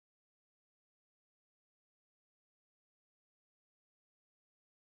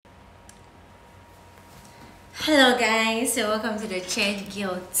Hello guys, so welcome to the Church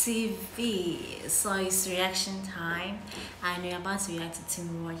Girl TV. So it's reaction time and we're about to react to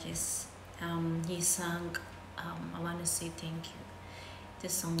Tim Rogers. He sang I want to say thank you.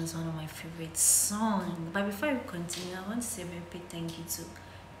 This song is one of my favorite songs. But before we continue, I want to say a very big thank you to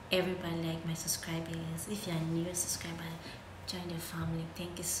everybody, like my subscribers. If you're a new subscriber, join the family.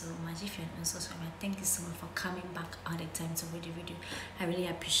 Thank you so much. If you're an unsubscriber, thank you so much for coming back all the time to watch the video. I really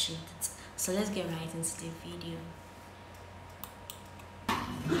appreciate it. So let's get right into the video.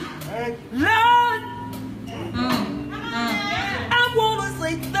 Lord, I want to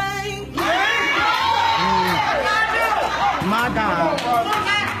say thank you. My God.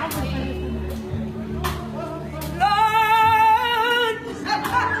 Lord,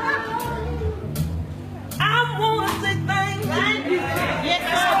 I want to say thank you.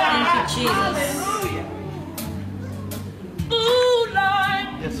 Thank you, Jesus. Ooh, Lord.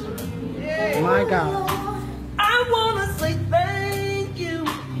 Yes, sir. My God. I want to say thank you.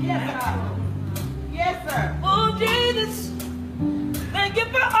 Yes, sir. Yes, sir. Oh, Jesus. Thank you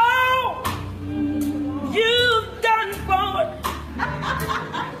for all you've done for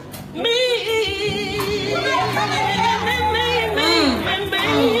me.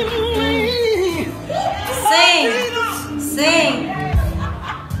 Sing.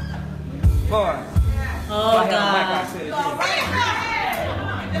 Boy. Oh God.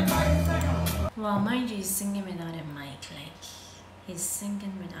 Well, mind you, he's singing without a mic. Like, he's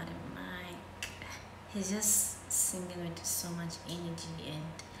singing without a mic. He's just singing with so much energy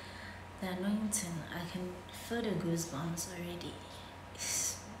and the anointing. I can feel the goosebumps already.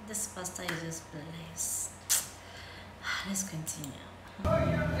 This pastor is just blessed. Let's continue.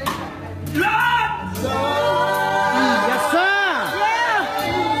 Yes, sir.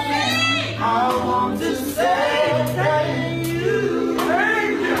 I want to say thank you.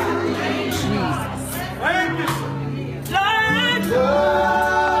 Thank you. Jesus. Thank you. Lord,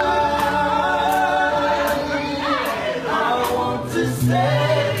 I want to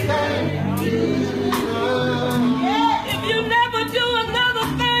say thank you. If you never do another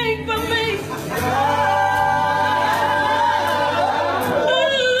thing for me,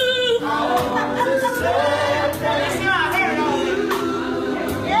 ooh, I want to say thank you.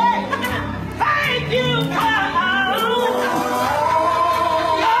 Thank you, God.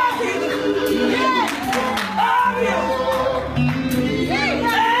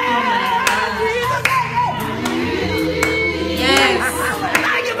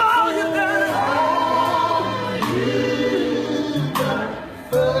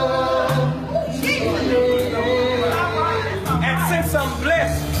 I'm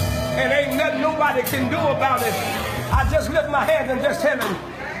blessed and ain't nothing nobody can do about it. I just lift my hands and just tell him,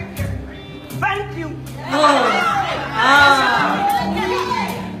 thank you.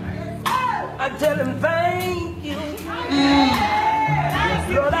 I tell him, thank you.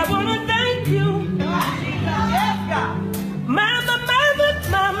 Lord, I want to thank you. Mama, mama,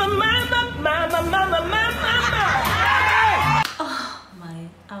 mama, mama, mama, mama, mama. Oh my,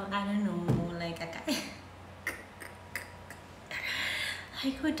 I don't know, like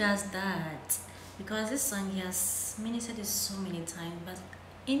like who does that? Because this song he has ministered it so many times, but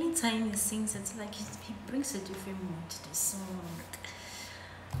anytime he sings it, like he brings a different mood to the song.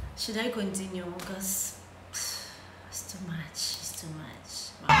 Should I continue? Because it's too much. It's too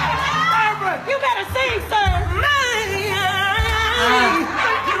much. Wow. Barbara, you better sing, sir.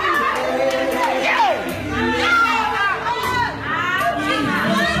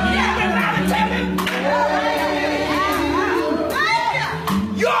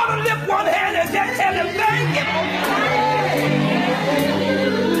 You ought to lift one hand and just tell him thank you.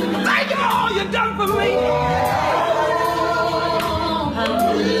 Thank you for all you've done for me.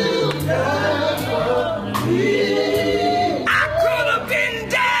 I could have been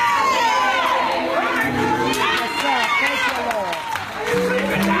dead. Yes, sir. Thank you, Lord.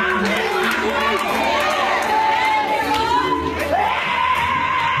 Sleeping down in my grave.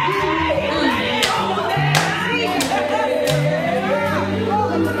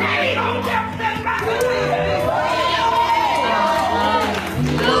 Lay on them,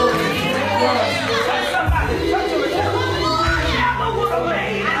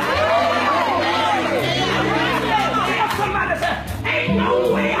 ain't no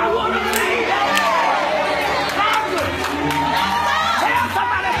way I would have made it. Tell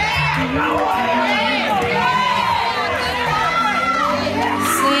somebody, ain't no way.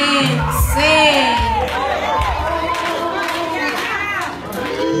 Sing.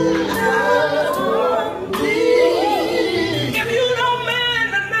 If you don't mind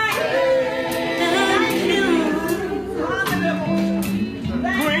tonight,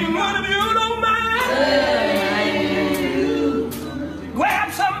 Greenwood, if you don't mind.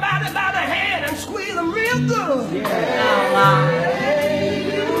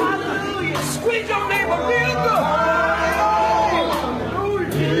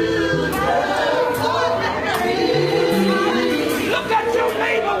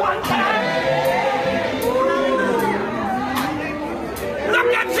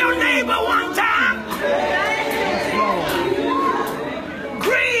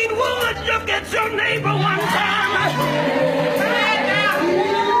 your neighbor one time.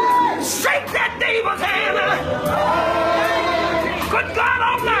 Shake that neighbor's hand. Good God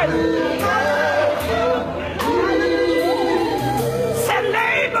Almighty. Say,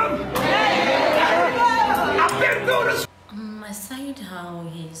 neighbor, I've been through this. Aside how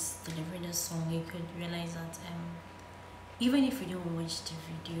he's delivering the song, you could realize that even if you don't watch the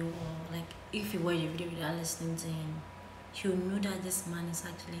video, or like if you watch the video without listening to him, you'll know that this man is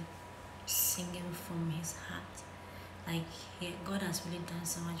actually singing from his heart. Like God has really done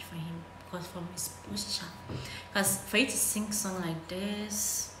so much for him, because from his posture, because for you to sing a song like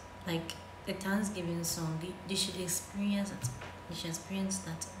this, like a Thanksgiving song, you should experience it. You should experience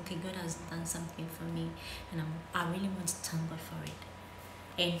that, okay, God has done something for me, and I really want to thank God for it.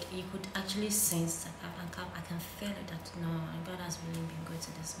 And you could actually sense that I can feel it, that no, God has really been good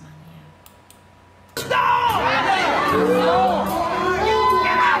to this man here.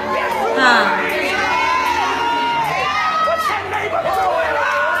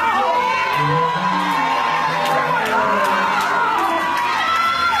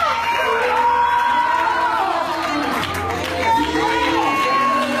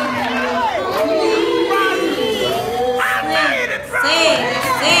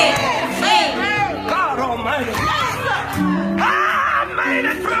 God Almighty. I made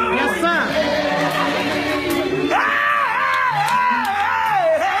it through. Yes, sir.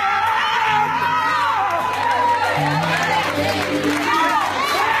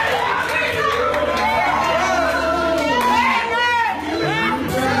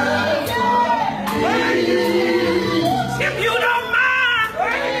 If you don't mind,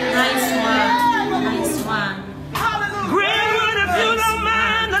 Nice one. Greenwood, if you don't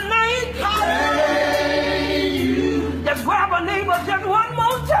mind tonight, just grab a neighbor just one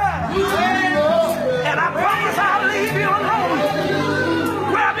more time. And I promise I'll leave you alone.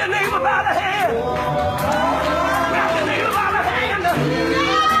 Grab your neighbor by the hand. Grab your neighbor by the hand.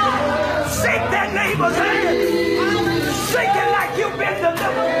 Shake that neighbor's hand. Shake it like you've been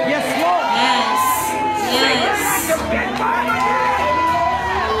delivered. Yes, Lord. Yes. Shake it like you've been born again.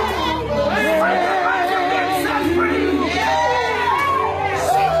 Shake it like you've been set free.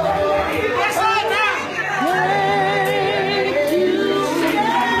 Shake that neighbor's hand.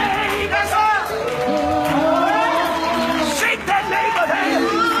 Shake that neighbor's hand.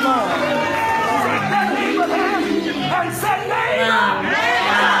 Shake that neighbor's hand. And say, neighbor,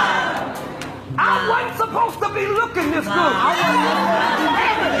 I wasn't supposed to be looking this good.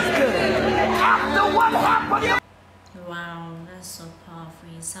 After what happened, Wow, that's so powerful.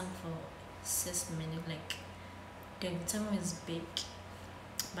 He sang for 6 minutes. Like the time is big,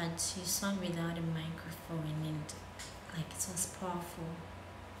 but he sang without a microphone, and like it was powerful.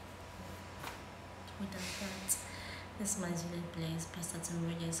 Without that, this man is really blessed, Pastor Tim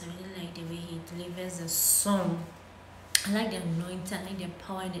Rogers. I really like the way he delivers the song. I like the anointing, I like the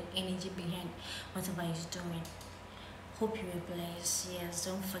power and the energy behind whatever he's doing. Hope you were blessed. Yes,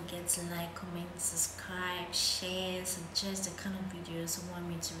 don't forget to like, comment, subscribe, share, suggest the kind of videos you want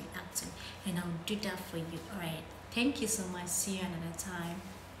me to react to, and I'll do that for you. Alright, thank you so much. See you another time.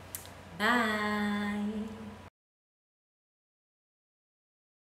 Bye.